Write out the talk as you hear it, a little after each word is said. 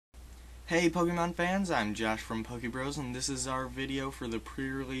Hey Pokemon fans, I'm Josh from PokeBros, and this is our video for the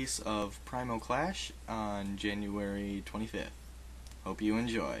pre-release of Primal Clash on January 25th. Hope you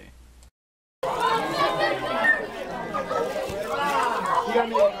enjoy.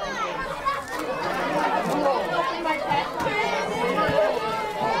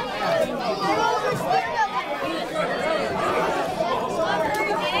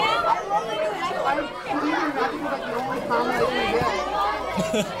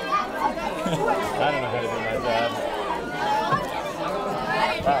 I don't know how to do my job.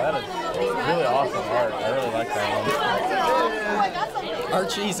 Wow, that is really awesome art. I really like that one.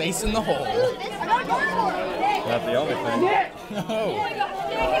 Archie's ace in the hole. Not the only thing. No.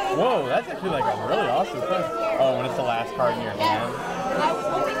 Whoa, that's actually like a really awesome thing. Oh, when it's the last card in your hand.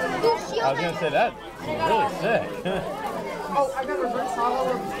 I was going to say that's really sick. Oh, I got a reverse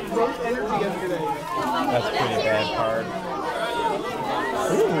hollow of Roach Energy yesterday. That's a pretty bad card.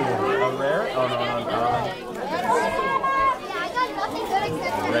 Ooh, a rare? Oh no, uncommon.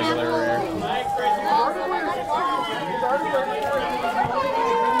 Regular rare.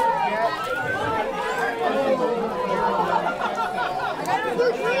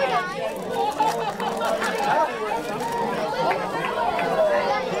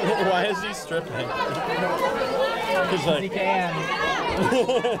 Why is he stripping? He's like, he can.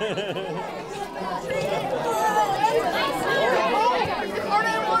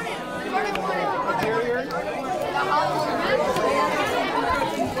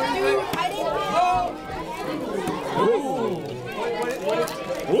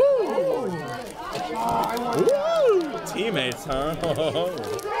 Teammates, huh?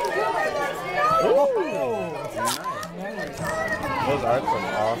 Nice. Those arts are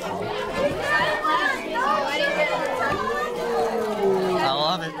awesome. I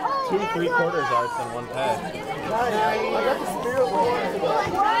love it. 2 3/4 arts in one pack.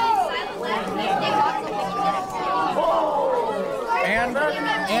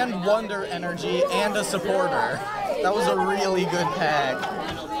 And Wonder Energy and a supporter. That was a really good pack.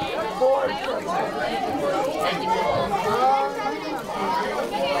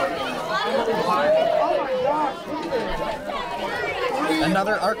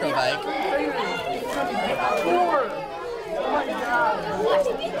 Another Arcovike.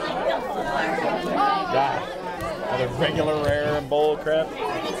 Yeah. Another regular rare and bull crap.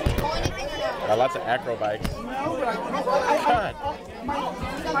 Got lots of acrobikes. God.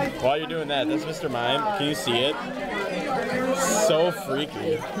 While you're doing that, that's Mr. Mime. Can you see it? So freaky.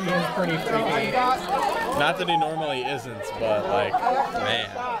 He is pretty freaky. Not that he normally isn't, but like, man.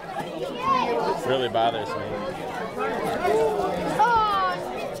 It really bothers me.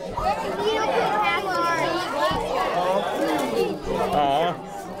 Aw,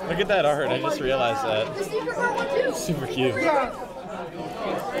 look at that art. I just realized that. Super cute. I'm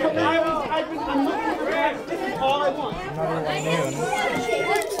looking for that. This is all I want.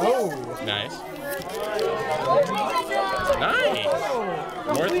 Oh. Nice. Nice.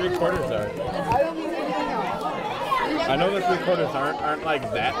 More 3/4 art. I know the 3/4 aren't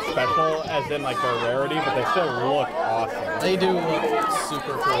like that special as in like their rarity, but they still look awesome. They do look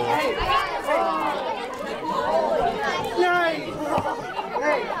super cool.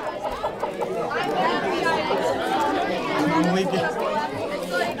 We get...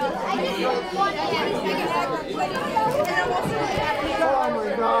 Oh my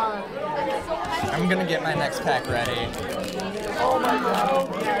god. I'm gonna get my next pack ready. Oh my god.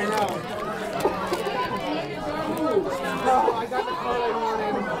 Yeah, I know. No, I got the card I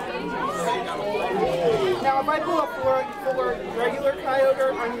wanted. Now, if I pull a full regular Kyogre,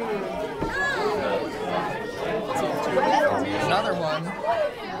 I'm gonna... Another one.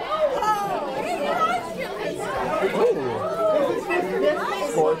 Ooh.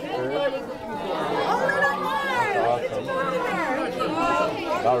 Scorched Earth. That's awesome.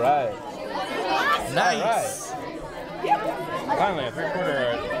 All right. Nice. Finally, a 3/4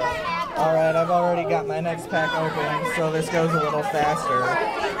 art. Alright, I've already got my next pack open, so this goes a little faster.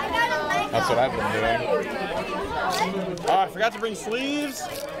 That's what I've been doing. Oh, I forgot to bring sleeves.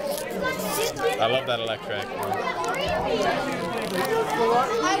 I love that electric.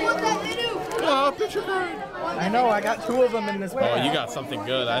 Oh, picture card. I know, I got 2 of them in this pack. Oh, you got something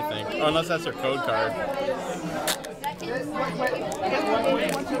good, I think. Oh, unless that's your code card.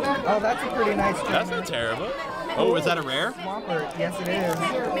 Oh, that's a pretty nice thing. That's not terrible. Oh, is that a rare? Swampert, yes it is.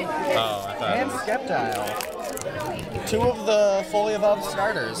 Oh, I thought. And Skeptile. 2 of the fully evolved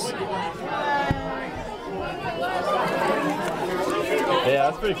starters. Yeah,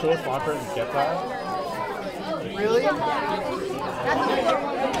 that's pretty cool. Swampert and Skeptile. Really?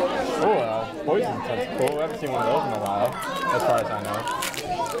 Oh, poison. That's cool. I haven't seen one of those in a while, as far as I know.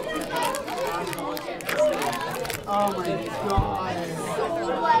 Oh my god.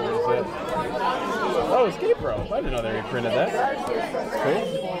 Oh, Escape Rope. I didn't know they reprinted that. Cool.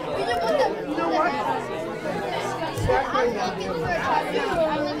 You know what?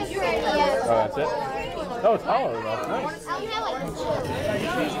 Oh, that's it? Oh, it's hollow though. Nice.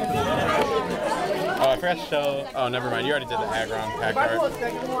 Oh, I forgot to show. Oh, never mind. You already did the Aggron pack art. The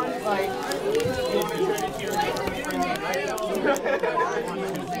second one, like.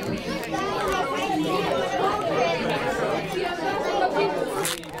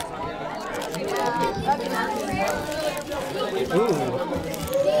 Ooh,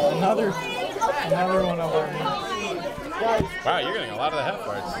 another one of our. Wow, you're getting a lot of the half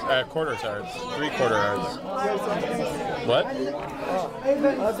arts, quarters arts, 3/4 arts. What?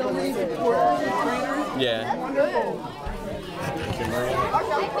 Yeah.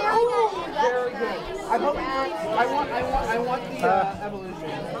 Very good. I want the evolution.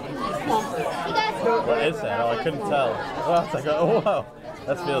 What is that? Oh, I couldn't tell. Oh, it's like, oh, whoa.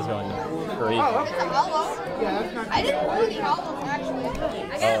 That feels going crazy. Yeah, that's not. I didn't know the hollow actually.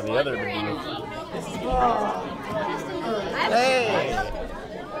 Oh, the other would be. Hey!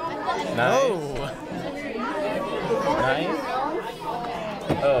 Nice. Nice.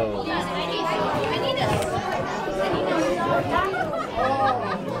 Oh.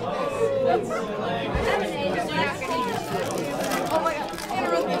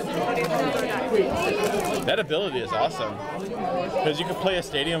 That ability is awesome. Because you could play a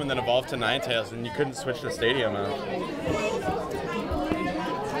stadium and then evolve to Ninetales and you couldn't switch the stadium out. I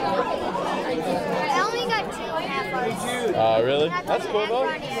only got 2 half arts. Oh, really? That's cool though.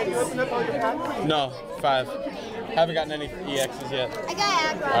 I No, 5. Haven't gotten any EXs yet. got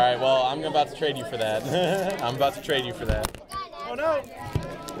Aggron. Alright, well, I'm about to trade you for that. I'm about to trade you for that. Oh no!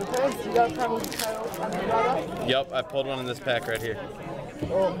 Okay, you got Primal title. Yep, I pulled one in this pack right here.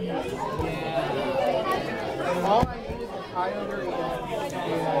 All I need is a Kyogre.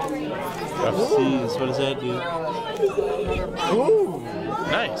 Jeez, what does that do? Ooh,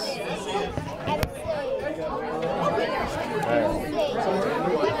 nice.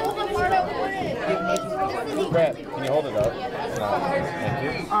 Brett, can you hold it up? No, thank you.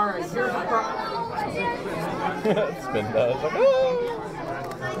 Alright, here's the problem. Spin that. It's like, oh.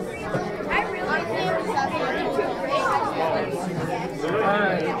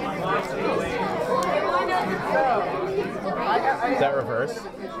 Alright. Is that reverse?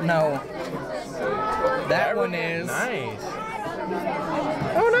 No. That one is. Nice.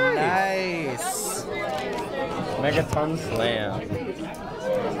 Oh, nice. Nice. Megaton Slam.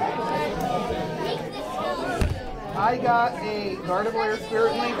 I got a Gardevoir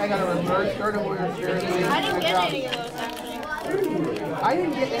Spirit Link. I got a reverse Gardevoir Spirit Link. I didn't get any of those actually. I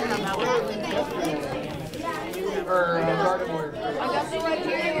didn't get any Spirit Link yesterday. Or Gardevoir. I got the right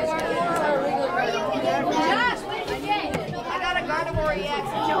here. Josh, what did you get? I got a Gardevoir EX.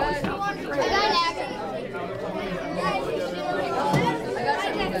 I got an Aggron.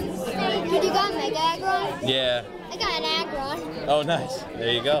 Dude, you got Mega Aggron? Yeah. I got an Aggron. Oh, nice.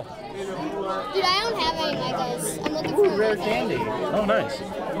 There you go. Dude, I don't have any Megas. I'm looking for Ooh, rare a Mega. candy. Oh, nice.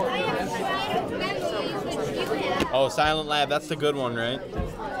 Oh, Silent Lab. That's the good one, right?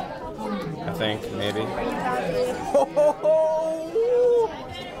 I think, maybe.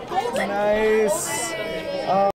 Nice.